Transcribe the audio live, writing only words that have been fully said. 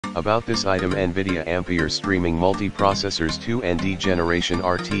About this item: NVIDIA Ampere Streaming Multiprocessors 2nd Generation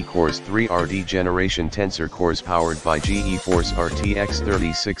RT Cores 3 RD Generation Tensor Cores powered by GeForce RTX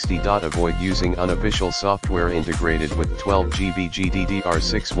 3060. Avoid using unofficial software integrated with 12GB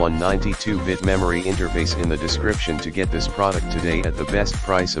GDDR6 192-bit memory interface in the description to get this product today at the best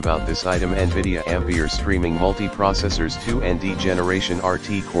price. About this item: NVIDIA Ampere Streaming Multiprocessors 2nd Generation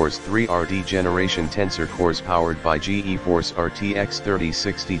RT Cores 3 RD Generation Tensor Cores powered by GeForce RTX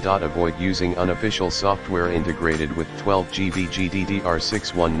 3060. Avoid using unofficial software integrated with 12GB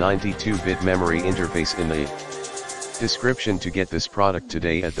GDDR6 192-bit memory interface in the description to get this product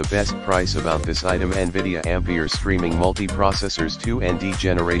today at the best price. About this item: NVIDIA Ampere Streaming Multiprocessors 2nd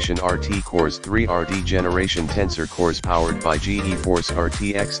Generation RT Cores 3 RD Generation Tensor Cores powered by GeForce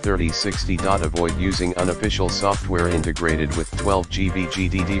RTX 3060. Avoid using unofficial software integrated with 12GB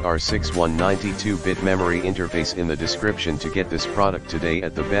GDDR6 192-bit memory interface in the description to get this product today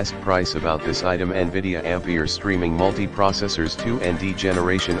at the best price. About this item: NVIDIA Ampere Streaming Multiprocessors 2nd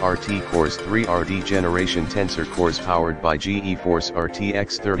Generation RT Cores 3 RD Generation Tensor Cores powered by GeForce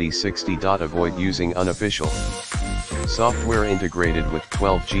RTX 3060. Avoid using unofficial software integrated with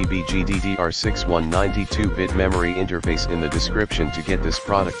 12GB GDDR6 192-bit memory interface in the description to get this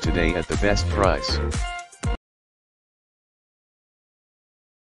product today at the best price.